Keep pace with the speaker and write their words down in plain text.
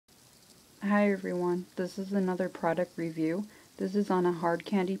Hi everyone, this is another product review. This is on a Hard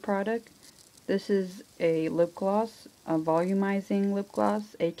Candy product. This is a lip gloss, a volumizing lip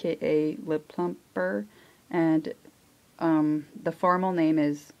gloss, aka lip plumper, and the formal name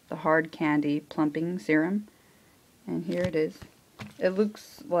is the Hard Candy Plumping Serum. And here it is. It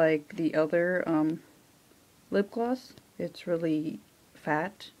looks like the other lip gloss. It's really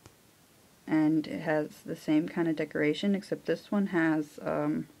fat and it has the same kind of decoration, except this one has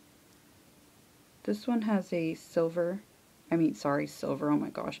a silver, silver, oh my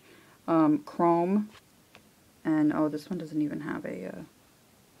gosh, chrome, and oh, this one doesn't even have a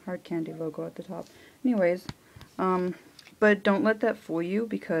Hard Candy logo at the top. Anyways, but don't let that fool you,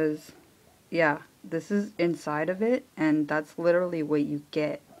 because, yeah, this is inside of it, and that's literally what you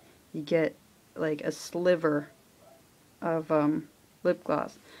get. You get, like, a sliver of, lip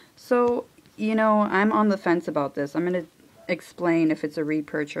gloss. So, you know, I'm on the fence about this. I'm going to explain if it's a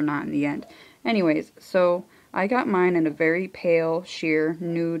repurchase or not in the end. Anyways, so I got mine in a very pale, sheer,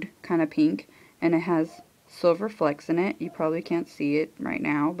 nude kind of pink, and it has silver flecks in it. You probably can't see it right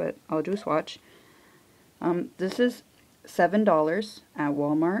now, but I'll do a swatch. This is $7 at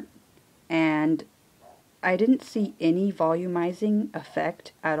Walmart, and I didn't see any volumizing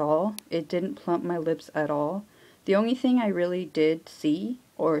effect at all. It didn't plump my lips at all. The only thing I really did see,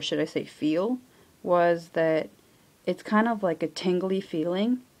 or should I say feel, was that it's kind of like a tingly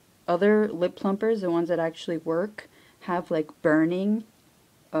feeling. Other lip plumpers, the ones that actually work, have like burning,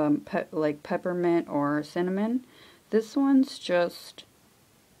 like peppermint or cinnamon. This one's just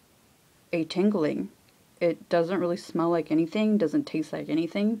a tingling. It doesn't really smell like anything, doesn't taste like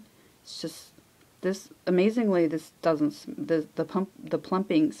anything. It's just this, amazingly, this doesn't,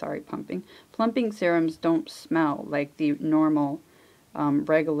 plumping serums don't smell like the normal,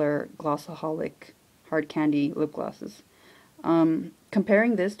 regular Glossaholic Hard Candy lip glosses.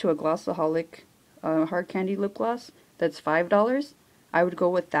 Comparing this to a Glossaholic Hard Candy lip gloss that's $5, I would go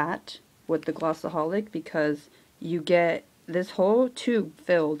with that, with the Glossaholic, because you get this whole tube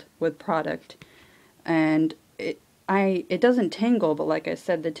filled with product, and it doesn't tingle, but like I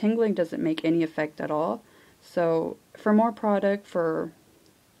said, the tingling doesn't make any effect at all. So for more product for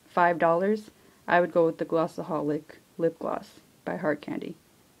 $5, I would go with the Glossaholic lip gloss by Hard Candy.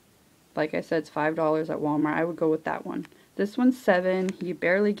 Like I said, it's $5 at Walmart. I would go with that one. This one's $7. You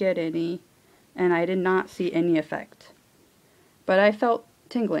barely get any, and I did not see any effect. But I felt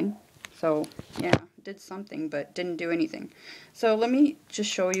tingling, so yeah, did something, but didn't do anything. So let me just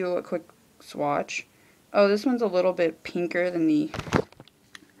show you a quick swatch. Oh, this one's a little bit pinker than the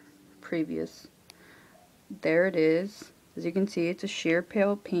previous. There it is. As you can see, it's a sheer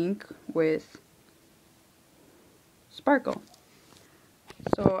pale pink with sparkle.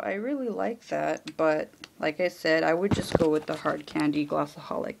 So I really like that, but like I said, I would just go with the Hard Candy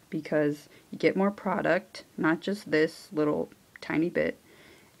Glossaholic, because you get more product, not just this little tiny bit,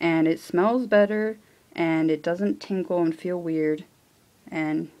 and it smells better, and it doesn't tingle and feel weird,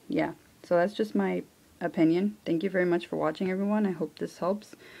 and yeah, so that's just my opinion. Thank you very much for watching, everyone. I hope this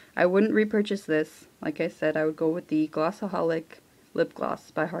helps. I wouldn't repurchase this. Like I said, I would go with the Glossaholic lip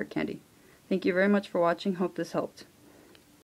gloss by Hard Candy. Thank you very much for watching. Hope this helped.